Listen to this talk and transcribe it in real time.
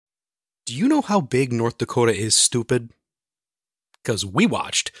Do you know how big North Dakota is, stupid? Because we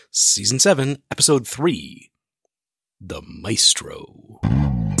watched Season 7, Episode 3, The Maestro.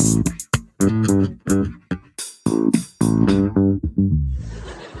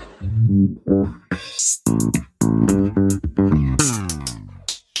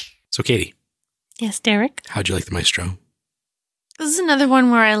 So, Katie. Yes, Derek? How'd you like The Maestro? This is another one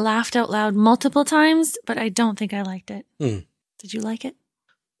where I laughed out loud multiple times, but I don't think I liked it. Did you like it?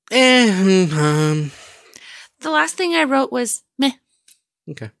 The last thing I wrote was meh.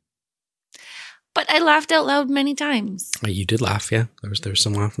 Okay. But I laughed out loud many times. You did laugh, yeah. There was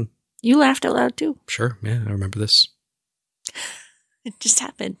some laughing. You laughed out loud too. Sure, yeah, I remember this. It just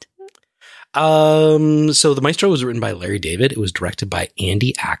happened. So The Maestro was written by Larry David. It was directed by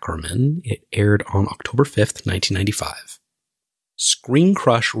Andy Ackerman. It aired on October 5th, 1995. Screen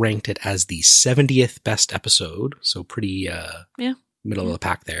Crush ranked it as the 70th best episode, so pretty middle of the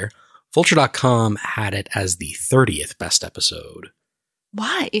pack there. Vulture.com had it as the 30th best episode.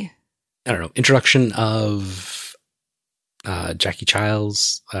 Why? I don't know. Introduction of Jackie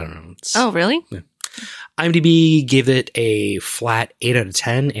Childs. I don't know. Oh, really? Yeah. IMDb gave it a flat 8 out of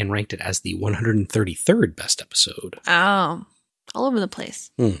 10 and ranked it as the 133rd best episode. Oh, all over the place.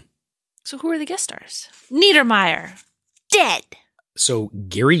 So who are the guest stars? Niedermeyer. Dead. So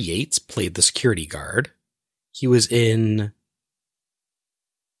Gary Yates played the security guard. He was in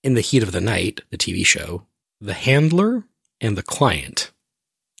the Heat of the Night, the TV show, The Handler and The Client,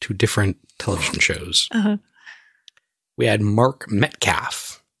 2 different television shows. Uh-huh. We had Mark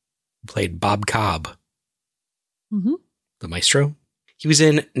Metcalf, who played Bob Cobb, the Maestro. He was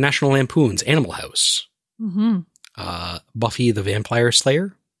in National Lampoon's Animal House, Buffy the Vampire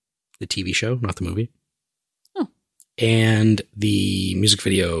Slayer, the TV show, not the movie, and the music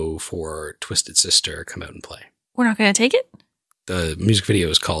video for Twisted Sister, Come Out and Play. We're not going to take it? The music video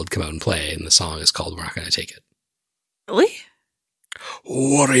is called Come Out and Play, and the song is called We're Not Gonna Take It. Really?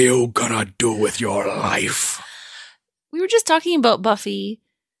 What are you gonna do with your life? We were just talking about Buffy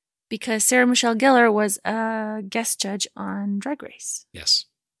because Sarah Michelle Gellar was a guest judge on Drag Race. Yes.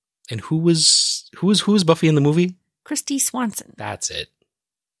 And who was Buffy in the movie? Christy Swanson. That's it.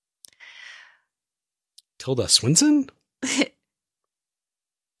 Tilda Swinton?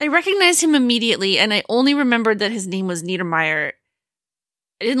 I recognized him immediately, and I only remembered that his name was Niedermeyer.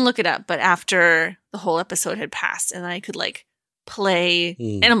 I didn't look it up, but after the whole episode had passed, and I could play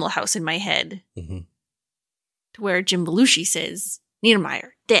Animal House in my head, to where Jim Belushi says,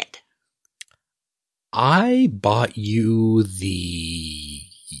 Niedermeyer, dead. I bought you the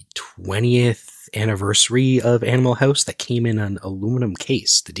 20th anniversary of Animal House that came in an aluminum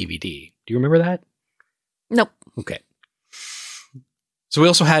case, the DVD. Do you remember that? Nope. Okay. So we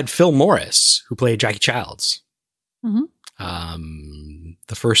also had Phil Morris, who played Jackie Childs.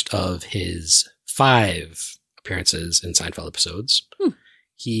 The first of his 5 appearances in Seinfeld episodes.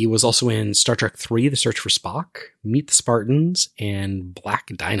 He was also in Star Trek III, The Search for Spock, Meet the Spartans, and Black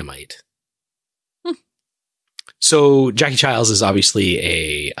Dynamite. So Jackie Childs is obviously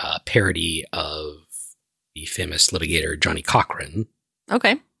a parody of the famous litigator Johnny Cochran.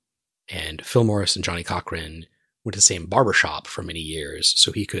 Okay. And Phil Morris and Johnny Cochran went to the same barbershop for many years,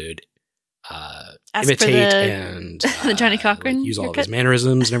 so he could imitate and the Johnny Cochran use all of his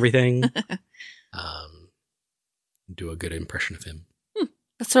mannerisms and everything. Do a good impression of him.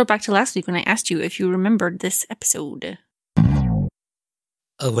 Let's throw it back to last week when I asked you if you remembered this episode.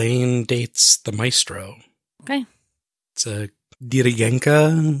 Elaine dates the Maestro. Okay. It's a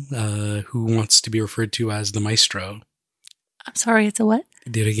dirigenka who wants to be referred to as the Maestro. I'm sorry, it's a what?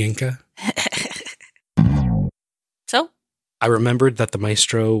 Dirigenka. So? I remembered that the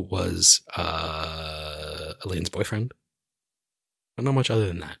Maestro was Elaine's boyfriend. But not much other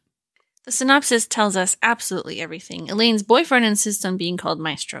than that. The synopsis tells us absolutely everything. Elaine's boyfriend insists on being called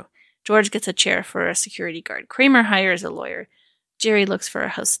Maestro. George gets a chair for a security guard. Kramer hires a lawyer. Jerry looks for a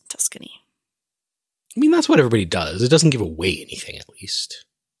house in Tuscany. I mean, that's what everybody does. It doesn't give away anything, at least.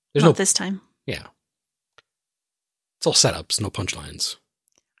 There's Not this time. Yeah. It's all setups, no punchlines.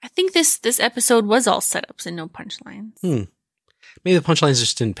 I think this episode was all setups and no punchlines. Maybe the punchlines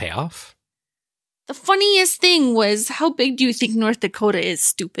just didn't pay off. The funniest thing was, how big do you think North Dakota is,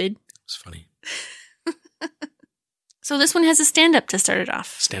 stupid? It's funny. So this one has a stand-up to start it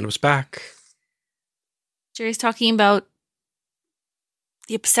off. Stand-up's back. Jerry's talking about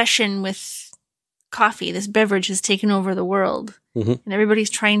the obsession with coffee. This beverage has taken over the world. And everybody's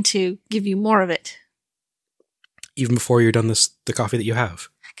trying to give you more of it. Even before you're done the coffee that you have.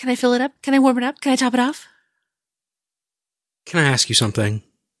 Can I fill it up? Can I warm it up? Can I top it off? Can I ask you something?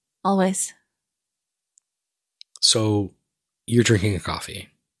 Always. So, you're drinking a coffee.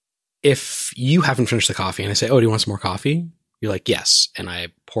 if you haven't finished the coffee and I say, oh, do you want some more coffee? You're like, yes. And I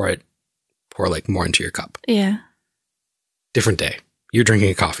pour like more into your cup. Yeah. Different day. You're drinking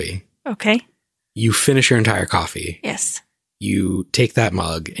a coffee. Okay. You finish your entire coffee. Yes. You take that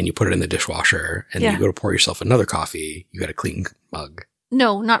mug and you put it in the dishwasher and then you go to pour yourself another coffee. You got a clean mug.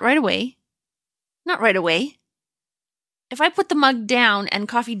 No, not right away. Not right away. If I put the mug down and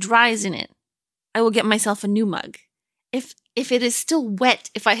coffee dries in it, I will get myself a new mug. If it is still wet,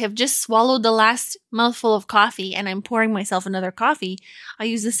 if I have just swallowed the last mouthful of coffee and I'm pouring myself another coffee, I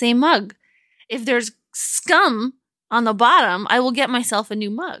use the same mug. If there's scum on the bottom, I will get myself a new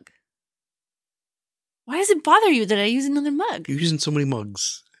mug. Why does it bother you that I use another mug? You're using so many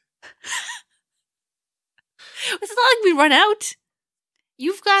mugs. It's not like we run out.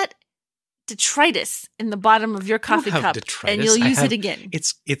 You've got detritus in the bottom of your coffee cup, and you'll use it again.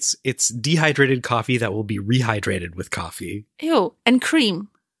 It's dehydrated coffee that will be rehydrated with coffee. Ew, and cream.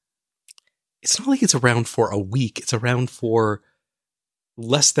 It's not like it's around for a week. It's around for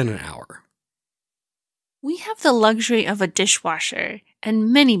less than an hour. We have the luxury of a dishwasher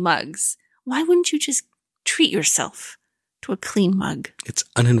and many mugs. Why wouldn't you just treat yourself to a clean mug? It's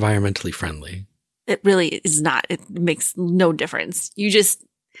unenvironmentally friendly. It really is not. It makes no difference. You just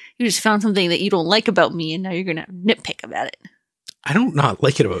found something that you don't like about me, and now you're going to nitpick about it. I don't not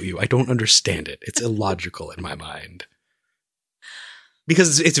like it about you. I don't understand it. It's illogical in my mind.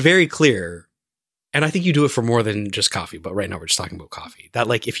 Because it's very clear, and I think you do it for more than just coffee, but right now we're just talking about coffee. That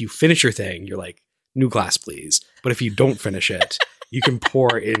like if you finish your thing, you're like, new glass, please. But if you don't finish it, you can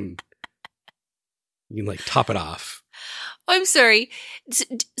pour in, you can like top it off. Oh, I'm sorry.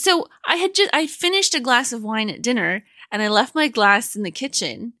 So I finished a glass of wine at dinner, and I left my glass in the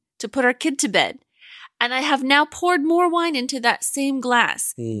kitchen to put our kid to bed. And I have now poured more wine into that same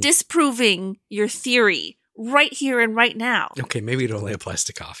glass, disproving your theory right here and right now. Okay, maybe it only applies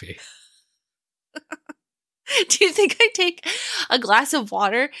to coffee. Do you think I take a glass of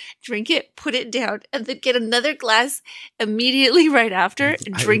water, drink it, put it down, and then get another glass immediately right after,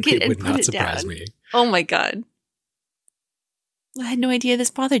 and drink it and put it down? It would not surprise me. Oh my God. I had no idea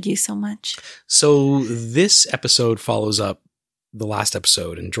this bothered you so much. So this episode follows up the last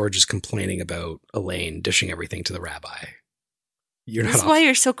episode, and George is complaining about Elaine dishing everything to the rabbi. This is why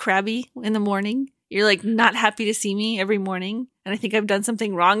you're so crabby in the morning. You're like not happy to see me every morning, and I think I've done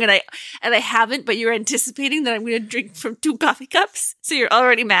something wrong, and I haven't. But you're anticipating that I'm going to drink from 2 coffee cups, so you're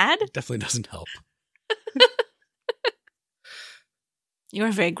already mad. It definitely doesn't help. You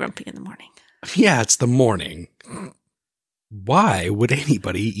are very grumpy in the morning. Yeah, it's the morning. Why would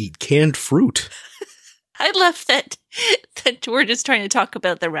anybody eat canned fruit? I love that we're just trying to talk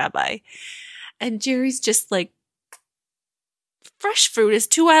about the rabbi. And Jerry's just like, fresh fruit is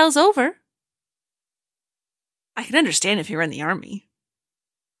 2 aisles over. I can understand if you're in the army.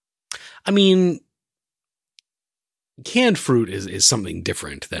 I mean, canned fruit is something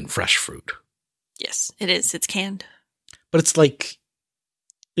different than fresh fruit. Yes, it is. It's canned. But it's like,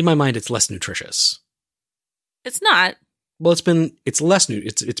 in my mind, it's less nutritious. It's not. Well, it's less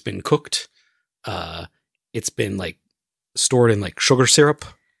it's been cooked. It's been like stored in like sugar syrup.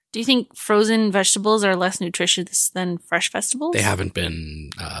 Do you think frozen vegetables are less nutritious than fresh vegetables? They haven't been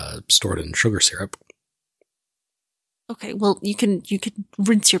stored in sugar syrup. Okay, well, you can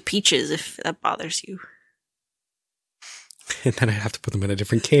rinse your peaches if that bothers you. And then I have to put them in a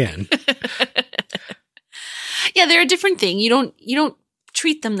different can. Yeah, they're a different thing. You don't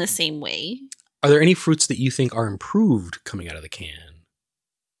treat them the same way. Are there any fruits that you think are improved coming out of the can?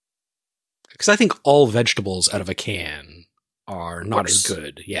 Because I think all vegetables out of a can are not as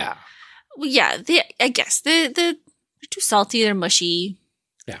good. Yeah. Well, yeah, I guess they're too salty. They're mushy.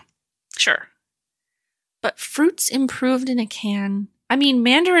 Yeah. Sure. But fruits improved in a can. I mean,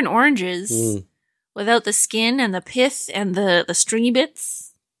 mandarin oranges without the skin and the pith and the stringy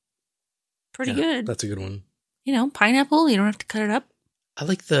bits. Pretty good. That's a good one. You know, pineapple, you don't have to cut it up. I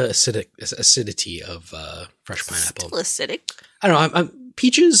like the acidity of fresh pineapple. Still acidic. I don't know.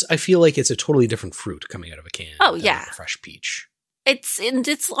 Peaches, I feel like it's a totally different fruit coming out of a can. Oh, yeah. A fresh peach.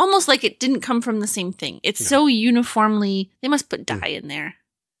 It's almost like it didn't come from the same thing. It's so uniformly, they must put dye in there.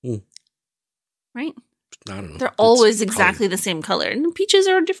 Right? I don't know. They're always exactly the same color. And peaches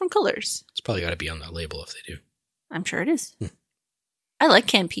are different colors. It's probably got to be on that label if they do. I'm sure it is. I like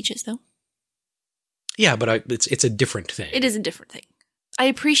canned peaches, though. Yeah, but it's a different thing. It is a different thing. I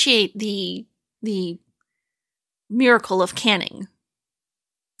appreciate the miracle of canning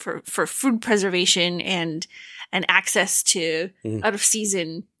for food preservation and access to out of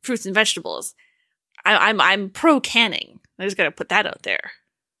season fruits and vegetables. I'm pro canning. I just got to put that out there.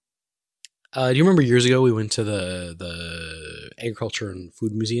 Do you remember years ago we went to the Agriculture and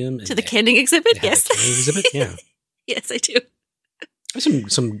Food Museum. And to the canning exhibit? Yes. The canning exhibit, yeah. Yes, I do.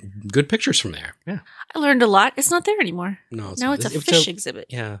 There's some good pictures from there. Yeah. I learned a lot. It's not there anymore. No, now it's a fish exhibit.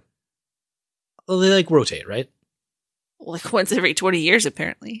 Yeah. Well, they like rotate, right? Like once every 20 years,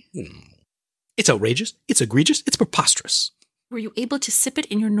 apparently. It's outrageous. It's egregious. It's preposterous. Were you able to sip it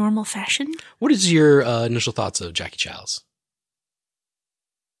in your normal fashion? What is your initial thoughts of Jackie Chow's?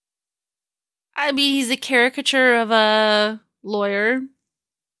 I mean, he's a caricature of a lawyer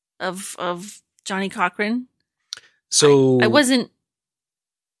of Johnny Cochran. So I wasn't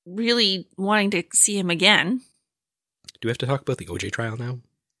really wanting to see him again. Do we have to talk about the OJ trial now?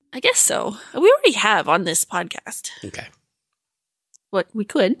 I guess so. We already have on this podcast. Okay. What we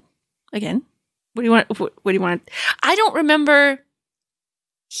could again. What do you want? What do you want? I don't remember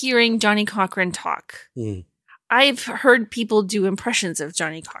hearing Johnny Cochran talk. I've heard people do impressions of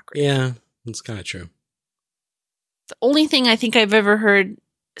Johnny Cochran. Yeah, that's kind of true. The only thing I think I've ever heard,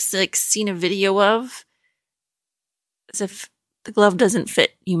 like seen a video of, is if the glove doesn't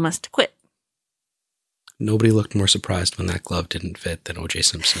fit, you must quit. Nobody looked more surprised when that glove didn't fit than O.J.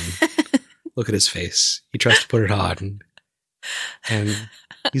 Simpson. Look at his face. He tries to put it on, and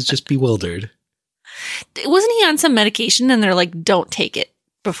he's just bewildered. Wasn't he on some medication and they're like, don't take it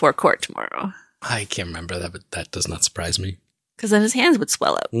before court tomorrow? I can't remember that, but that does not surprise me. Because then his hands would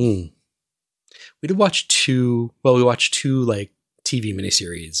swell up. We did watch two like TV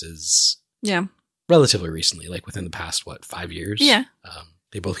miniseries relatively recently, like within the past, 5 years? Yeah.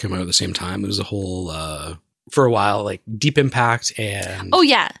 They both came out at the same time. It was a whole, for a while, like Deep Impact and... Oh,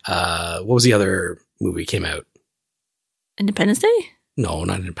 yeah. What was the other movie came out? Independence Day? No,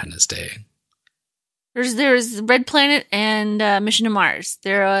 not Independence Day. There's Red Planet and Mission to Mars.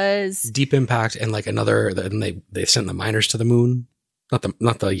 There was... Deep Impact and like another... And they sent the miners to the moon.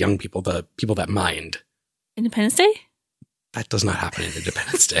 Not the young people, the people that mined. Independence Day? That does not happen in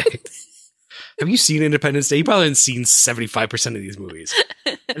Independence Day. Have you seen Independence Day? You probably haven't seen 75% of these movies.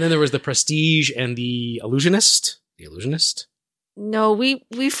 And then there was The Prestige and The Illusionist. The Illusionist? No,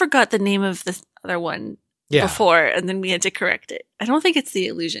 we forgot the name of the other one before, and then we had to correct it. I don't think it's The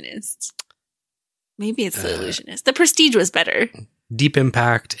Illusionist. Maybe it's The Illusionist. The Prestige was better. Deep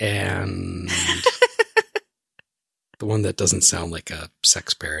Impact and the one that doesn't sound like a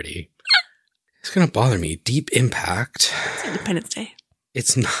sex parody. It's going to bother me. Deep Impact. It's Independence Day.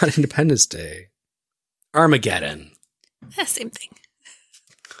 It's not Independence Day. Armageddon. Yeah, same thing.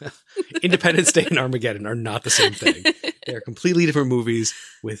 Independence Day and Armageddon are not the same thing. They are completely different movies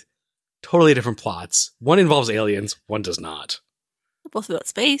with totally different plots. One involves aliens, one does not. They're both about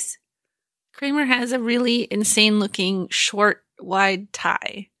space. Kramer has a really insane looking short, wide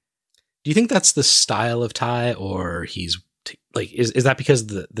tie. Do you think that's the style of tie, or he's like, is that because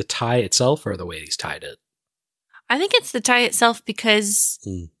the tie itself or the way he's tied it? I think it's the tie itself because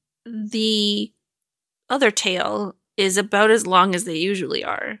the other tail is about as long as they usually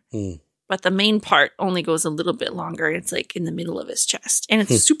are. But the main part only goes a little bit longer. It's like in the middle of his chest. And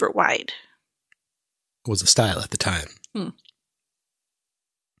it's super wide. It was the style at the time.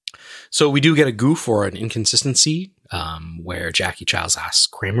 So we do get a goof or an inconsistency where Jackie Childs asks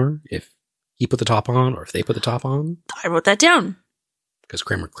Kramer if he put the top on or if they put the top on. I wrote that down. Because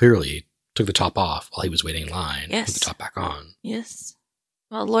Kramer clearly took the top off while he was waiting in line. Yes. Put the top back on. Yes.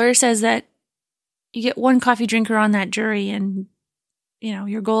 Well, the lawyer says that you get one coffee drinker on that jury and,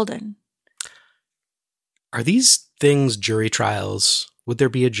 you're golden. Are these things jury trials? Would there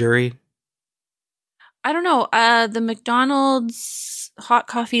be a jury? I don't know. The McDonald's hot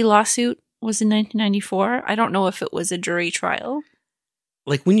coffee lawsuit was in 1994. I don't know if it was a jury trial.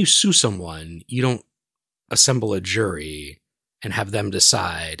 Like when you sue someone, you don't assemble a jury and have them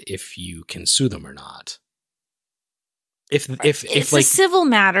decide if you can sue them or not. If it's like a civil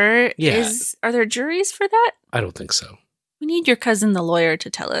matter, yeah. Are there juries for that? I don't think so. We need your cousin, the lawyer, to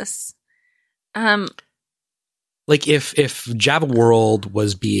tell us. Like if Java World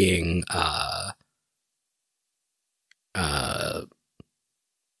was being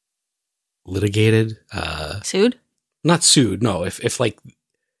litigated, sued? Not sued. No, if like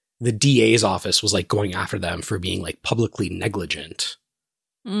the DA's office was like going after them for being like publicly negligent,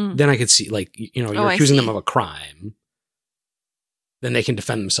 then I could see like, you're accusing them of a crime. Then they can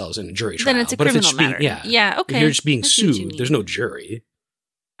defend themselves in a jury trial. Then it's a criminal matter. Yeah, okay. If you're just being sued, there's no jury.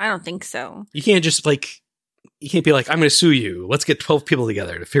 I don't think so. You can't just you can't be like, I'm going to sue you. Let's get 12 people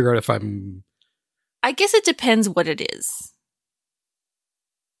together to figure out if I'm... I guess it depends what it is.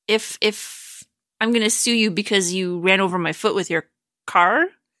 If I'm going to sue you because you ran over my foot with your car?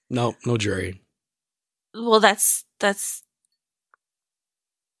 No jury. Well, that's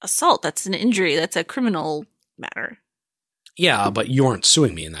assault. That's an injury. That's a criminal matter. Yeah, but you aren't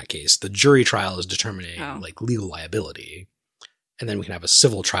suing me in that case. The jury trial is determining like legal liability. And then we can have a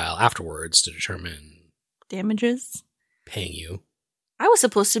civil trial afterwards to determine damages. Paying you. I was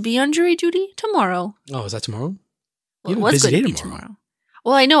supposed to be on jury duty tomorrow. Oh, is that tomorrow? Well, it was going to be tomorrow.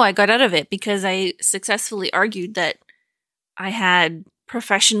 Well, I know I got out of it because I successfully argued that I had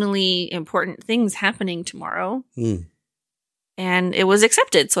professionally important things happening tomorrow. And it was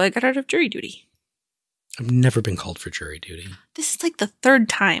accepted, so I got out of jury duty. I've never been called for jury duty. This is like the third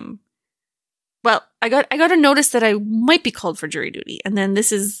time. Well, I got a notice that I might be called for jury duty, and then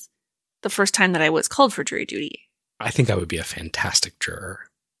this is the first time that I was called for jury duty. I think I would be a fantastic juror.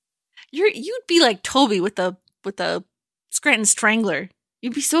 You'd be like Toby with the Scranton Strangler.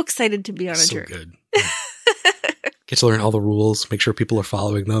 You'd be so excited to be on a jury. So good. Get to learn all the rules, make sure people are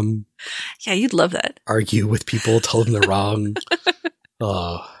following them. Yeah, you'd love that. Argue with people, tell them they're wrong.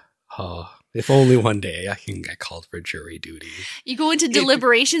 If only one day I can get called for jury duty. You go into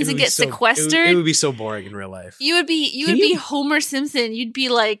deliberations and get sequestered. It would be so boring in real life. You would be Homer Simpson. You'd be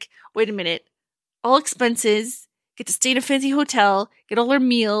like, wait a minute, all expenses, get to stay in a fancy hotel, get all our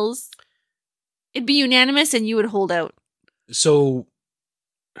meals. It'd be unanimous, and you would hold out. So,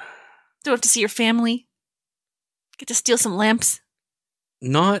 don't have to see your family. Get to steal some lamps.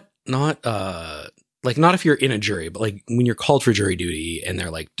 Not if you're in a jury, but like when you're called for jury duty and they're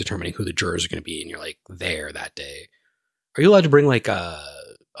like determining who the jurors are going to be and you're like there that day. Are you allowed to bring like a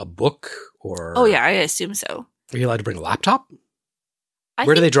book or? Oh yeah, I assume so. Are you allowed to bring a laptop?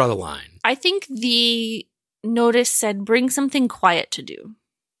 Where do they draw the line? I think the notice said bring something quiet to do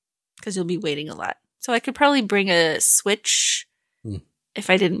because you'll be waiting a lot. So I could probably bring a Switch if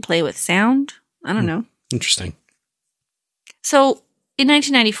I didn't play with sound. I don't know. Interesting. So in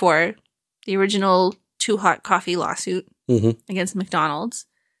 1994, the original Too Hot Coffee lawsuit against McDonald's.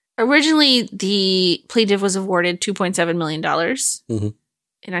 Originally, the plaintiff was awarded $2.7 million in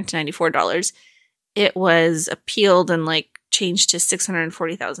 1994 dollars. It was appealed and changed to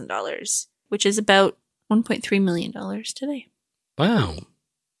 $640,000, which is about $1.3 million today. Wow.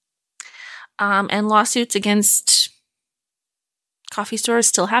 And lawsuits against coffee stores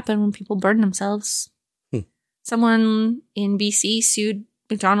still happen when people burn themselves. Someone in BC sued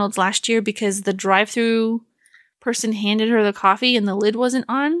McDonald's last year because the drive-through person handed her the coffee and the lid wasn't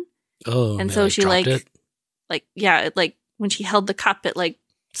on. Oh, and so she when she held the cup, it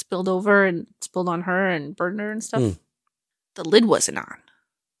spilled over and spilled on her and burned her and stuff. The lid wasn't on.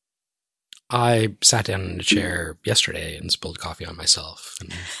 I sat down in a chair yesterday and spilled coffee on myself,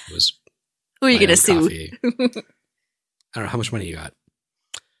 and it was. Who are you going to sue? I don't know how much money you got.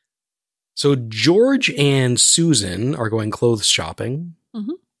 So George and Susan are going clothes shopping.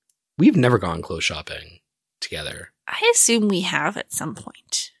 We've never gone clothes shopping together. I assume we have at some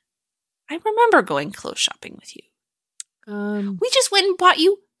point. I remember going clothes shopping with you. We just went and bought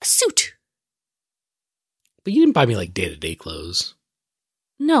you a suit. But you didn't buy me day-to-day clothes.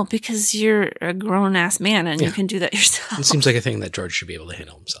 No, because you're a grown-ass man and you can do that yourself. It seems like a thing that George should be able to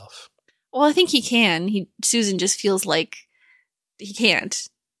handle himself. Well, I think he can. Susan just feels like he can't.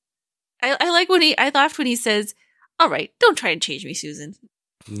 I laughed when he says, "All right, don't try and change me, Susan."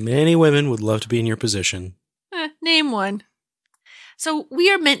 Many women would love to be in your position. Name one. So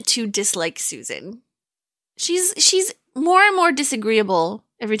we are meant to dislike Susan. She's more and more disagreeable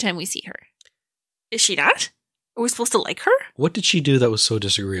every time we see her. Is she not? Are we supposed to like her? What did she do that was so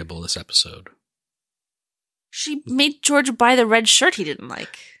disagreeable this episode? She made George buy the red shirt he didn't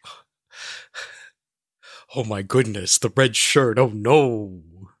like. Oh my goodness, the red shirt. Oh no.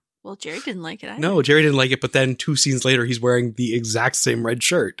 Well, Jerry didn't like it either. No, Jerry didn't like it, but then 2 scenes later, he's wearing the exact same red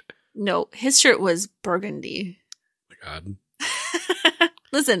shirt. No, his shirt was burgundy. Oh my God.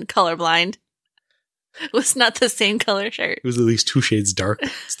 Listen, colorblind. It was not the same color shirt. It was at least 2 shades dark.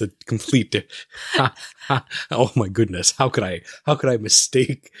 It's the complete. Oh my goodness. How could I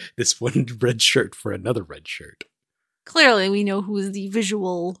mistake this one red shirt for another red shirt? Clearly, we know who is the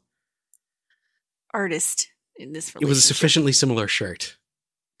visual artist in this relationship. It was a sufficiently similar shirt.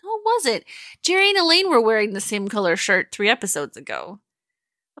 Was it? Jerry and Elaine were wearing the same color shirt 3 episodes ago.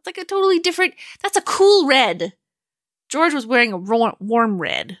 That's a totally different. That's a cool red. George was wearing a warm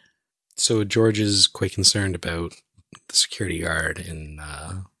red. So George is quite concerned about the security guard in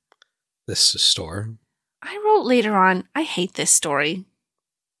this store. I wrote later on, I hate this story.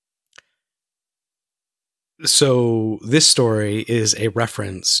 So this story is a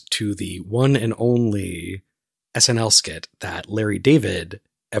reference to the one and only SNL skit that Larry David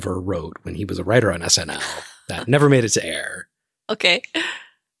ever wrote when he was a writer on SNL that never made it to air. Okay.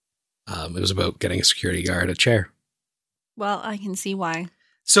 It was about getting a security guard a chair. Well, I can see why.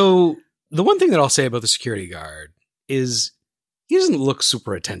 So the one thing that I'll say about the security guard is he doesn't look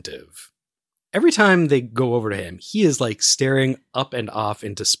super attentive. Every time they go over to him, he is like staring up and off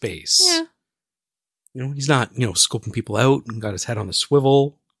into space. Yeah. You know, he's not, scoping people out and got his head on a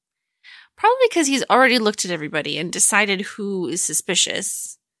swivel. Probably because he's already looked at everybody and decided who is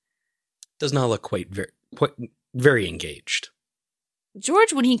suspicious. Does not look quite very engaged.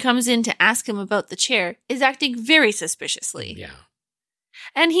 George, when he comes in to ask him about the chair, is acting very suspiciously. Yeah.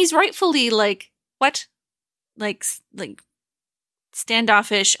 And he's rightfully like, what? Like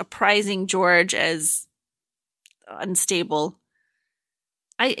standoffish, apprising George as unstable.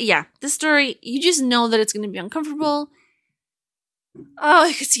 This story, you just know that it's going to be uncomfortable. Oh,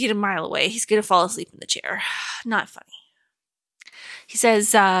 I could see it a mile away. He's going to fall asleep in the chair. Not funny. He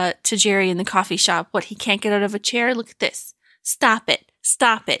says to Jerry in the coffee shop, what, he can't get out of a chair? Look at this. Stop it.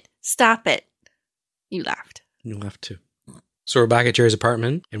 Stop it. Stop it. You laughed. You laughed too. So we're back at Jerry's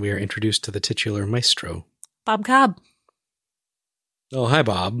apartment, and we are introduced to the titular Maestro. Bob Cobb. Oh, hi,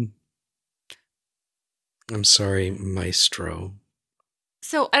 Bob. I'm sorry, Maestro.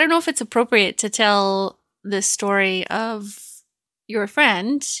 So I don't know if it's appropriate to tell this story of your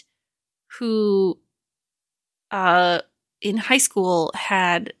friend who in high school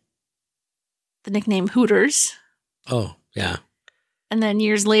had the nickname Hooters. Oh, yeah. And then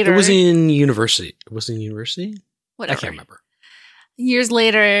years later... It was in university. Whatever. I can't remember. Years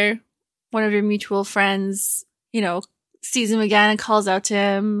later, one of your mutual friends, sees him again and calls out to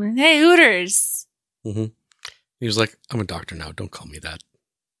him, hey, Hooters. Mm-hmm. He was like, I'm a doctor now. Don't call me that.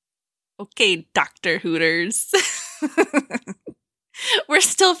 Okay, Dr. Hooters. We're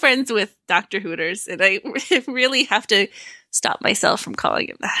still friends with Dr. Hooters, and I really have to stop myself from calling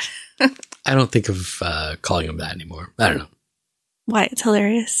him that. I don't think of calling him that anymore. I don't know. Why? It's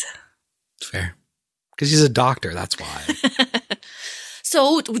hilarious. It's fair. Because he's a doctor, that's why.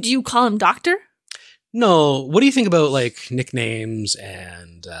 So, would you call him Doctor? No. What do you think about, nicknames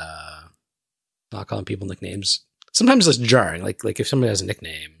and not calling people nicknames? Sometimes it's jarring. Like if somebody has a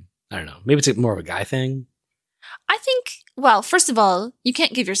nickname, I don't know. Maybe it's more of a guy thing. I think, well, first of all, you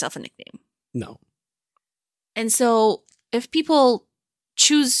can't give yourself a nickname. No. And so, if people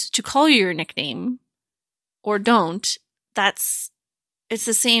choose to call you your nickname or don't, it's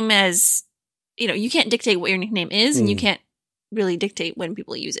the same as, you can't dictate what your nickname is, and you can't really dictate when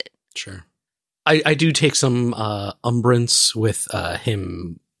people use it. Sure. I do take some umbrance with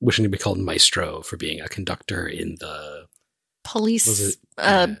him wishing to be called Maestro for being a conductor in the police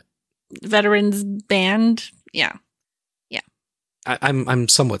veterans band. Yeah. I'm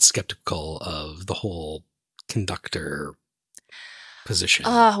somewhat skeptical of the whole conductor position.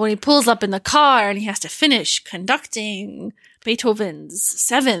 When he pulls up in the car and he has to finish conducting Beethoven's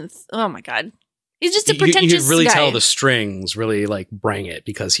Seventh. Oh my God. He's just a pretentious guy. You could really tell the strings really bring it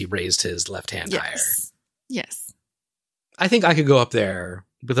because he raised his left hand higher. Yes. I think I could go up there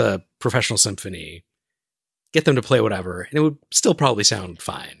with a professional symphony, get them to play whatever, and it would still probably sound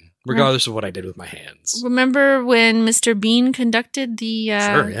fine, regardless of what I did with my hands. Remember when Mr. Bean conducted the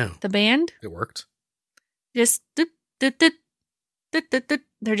the band? It worked. Just they're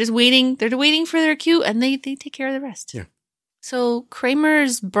just waiting. They're waiting for their cue, and they take care of the rest. Yeah. So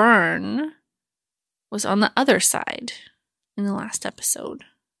Kramer's burn was on the other side in the last episode.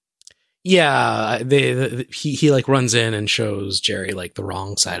 Yeah, he runs in and shows Jerry the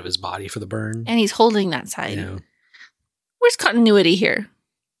wrong side of his body for the burn, and he's holding that side. Yeah. Where's continuity here?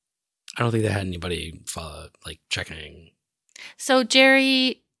 I don't think they had anybody checking. So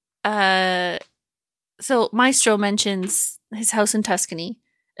Jerry, so Maestro mentions his house in Tuscany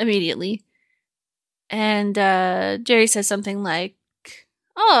immediately, and Jerry says something like,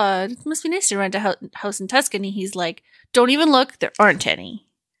 "Oh, it must be nice to rent a house in Tuscany." He's like, "Don't even look. There aren't any."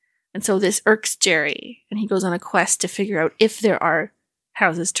 And so this irks Jerry, and he goes on a quest to figure out if there are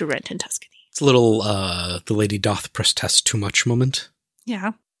houses to rent in Tuscany. It's a little the lady doth protest too much moment.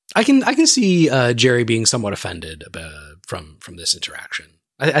 Yeah. I can see Jerry being somewhat offended from this interaction.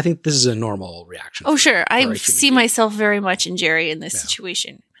 I think this is a normal reaction. Oh, sure. I see myself very much in Jerry in this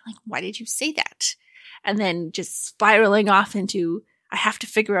situation. Like, why did you say that? And then just spiraling off into, I have to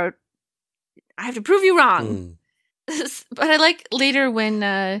prove you wrong. But I like later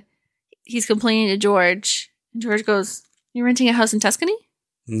when he's complaining to George, and George goes, "You're renting a house in Tuscany?"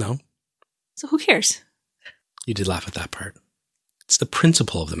 No. So who cares? You did laugh at that part. It's the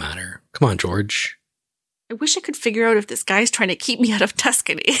principle of the matter. Come on, George. I wish I could figure out if this guy's trying to keep me out of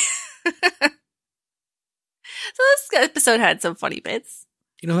Tuscany. So this episode had some funny bits.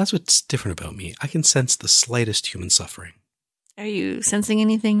 That's what's different about me. I can sense the slightest human suffering. Are you sensing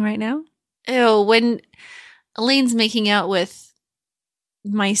anything right now? Ew, when Elaine's making out with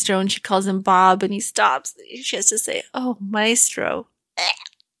Maestro and she calls him Bob and he stops. She has to say, "Oh, Maestro."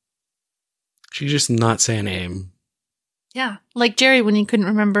 She's just not say a name. Yeah. Like Jerry when he couldn't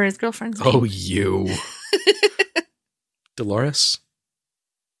remember his girlfriend's name. Oh, you. Dolores?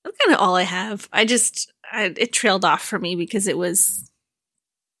 That's kind of all I have. It trailed off for me because it was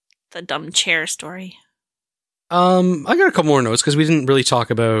the dumb chair story. I got a couple more notes because we didn't really talk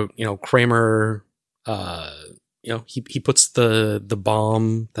about, Kramer. He puts the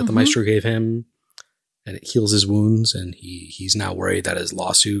bomb that the Maestro gave him and it heals his wounds. And he's now worried that his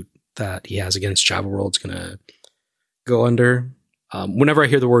lawsuit that he has against Java World's going to go under. Whenever I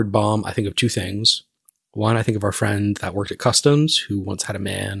hear the word bomb, I think of two things. One, I think of our friend that worked at Customs who once had a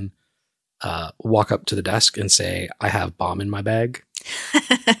man walk up to the desk and say, "I have bomb in my bag,"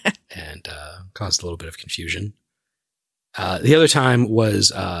 and caused a little bit of confusion. The other time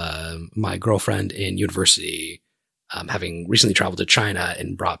was my girlfriend in university having recently traveled to China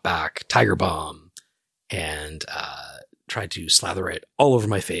and brought back Tiger Balm and tried to slather it all over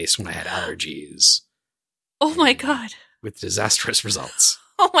my face when I had allergies. Oh my God. With disastrous results.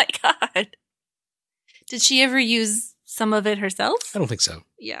 Oh my God. Did she ever use some of it herself? I don't think so.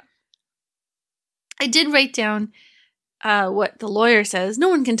 Yeah. I did write down what the lawyer says. No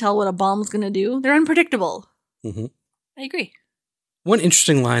one can tell what a bomb's going to do. They're unpredictable. Mm-hmm. I agree. One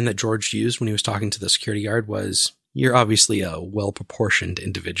interesting line that George used when he was talking to the security guard was, "You're obviously a well-proportioned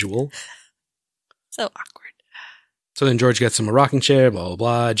individual." So awkward. So then George gets him a rocking chair, blah, blah,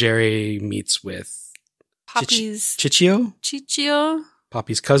 blah. Jerry meets with Poppy's Ciccio,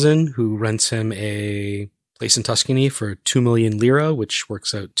 Poppy's cousin, who rents him a place in Tuscany for 2 million lira, which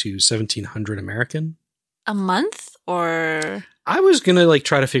works out to 1,700 American. A month or? I was going to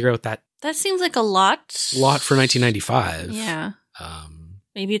try to figure out that. That seems like a lot. Lot for 1995. Yeah.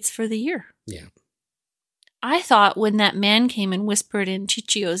 Maybe it's for the year. Yeah. I thought when that man came and whispered in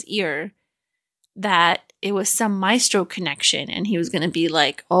Ciccio's ear that it was some Maestro connection and he was going to be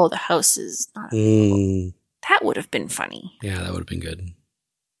like, "Oh, the house is not available." That would have been funny. Yeah, that would have been good.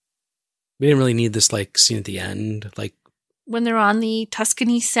 We didn't really need this scene at the end. When they're on the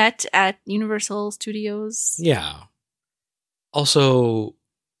Tuscany set at Universal Studios. Yeah. Also,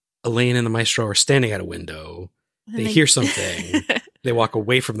 Elaine and the Maestro are standing at a window. They hear something. They walk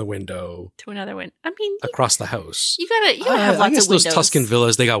away from the window to another window. I mean, across the house. You gotta have lots of windows. Those Tuscan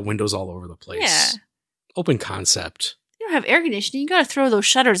villas, they got windows all over the place. Yeah. Open concept. You don't have air conditioning. You gotta throw those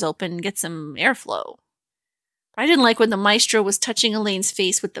shutters open and get some airflow. I didn't like when the Maestro was touching Elaine's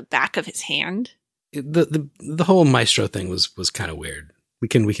face with the back of his hand. The whole Maestro thing was kind of weird. We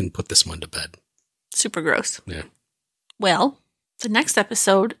can put this one to bed. Super gross. Yeah. Well, the next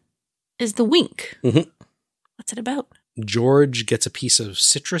episode is The Wink. Mm-hmm. What's it about? George gets a piece of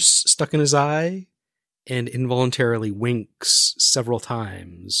citrus stuck in his eye and involuntarily winks several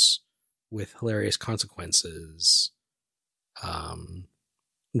times with hilarious consequences,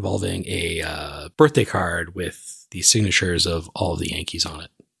 involving a birthday card with the signatures of all of the Yankees on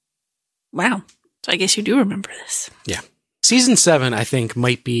it. Wow. So I guess you do remember this. Yeah. Season 7, I think,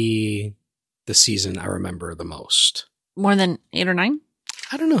 might be the season I remember the most. More than 8 or 9?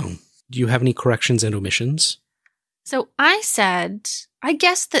 I don't know. Do you have any corrections and omissions? So I said, I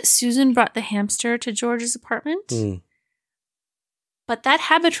guessed that Susan brought the hamster to George's apartment. But that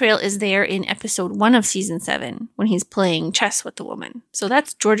habit trail is there in episode 1 of season 7 when he's playing chess with the woman. So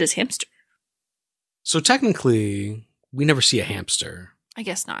that's George's hamster. So technically, we never see a hamster. I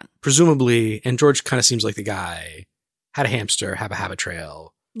guess not. Presumably, and George kind of seems like the guy, had a hamster, have a habit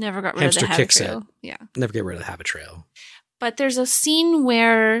trail. Never got rid of the habit trail. Yeah. Never get rid of the habit trail. But there's a scene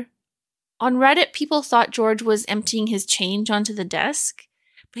where on Reddit, people thought George was emptying his change onto the desk,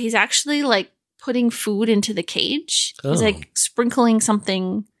 but he's actually putting food into the cage. Oh. He's sprinkling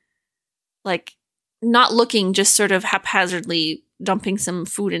something, not looking, just sort of haphazardly dumping some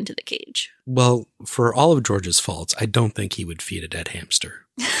food into the cage. Well, for all of George's faults, I don't think he would feed a dead hamster.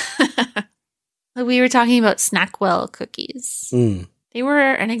 We were talking about Snackwell cookies. They were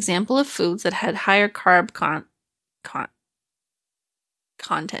an example of foods that had higher carb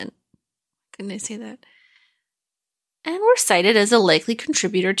content. Couldn't I say that? And were cited as a likely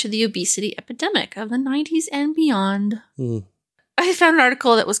contributor to the obesity epidemic of the 90s and beyond. I found an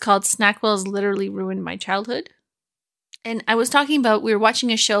article that was called Snackwell's Literally Ruined My Childhood. And I was talking about, we were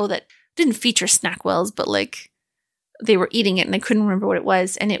watching a show that didn't feature Snackwells, but they were eating it and I couldn't remember what it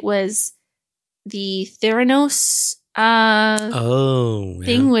was. And it was the Theranos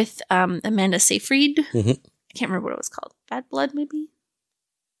thing with Amanda Seyfried. I can't remember what it was called. Bad Blood, maybe?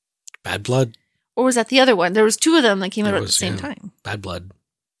 Bad Blood? Or was that the other one? There was 2 of them that came out at the same time. Bad Blood.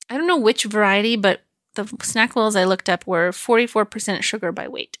 I don't know which variety, but the Snackwells I looked up were 44% sugar by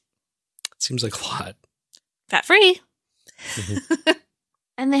weight. Seems like a lot. Fat-free. Mm-hmm.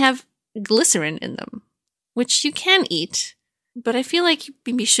 And they have glycerin in them, which you can eat, but I feel like you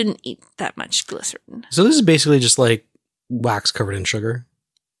maybe shouldn't eat that much glycerin. So this is basically just like wax covered in sugar?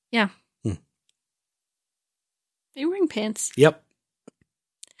 Yeah. Are you wearing pants? Yep.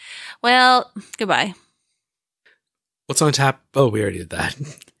 Well, goodbye. What's on tap? Oh, we already did that.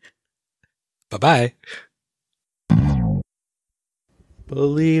 Bye-bye.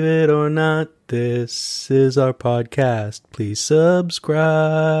 Believe it or not, this is our podcast. Please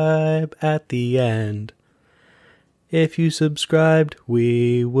subscribe at the end. If you subscribed,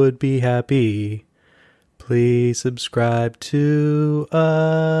 we would be happy. Please subscribe to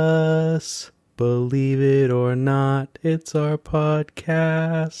us. Believe it or not, it's our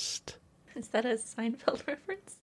podcast. Is that a Seinfeld reference?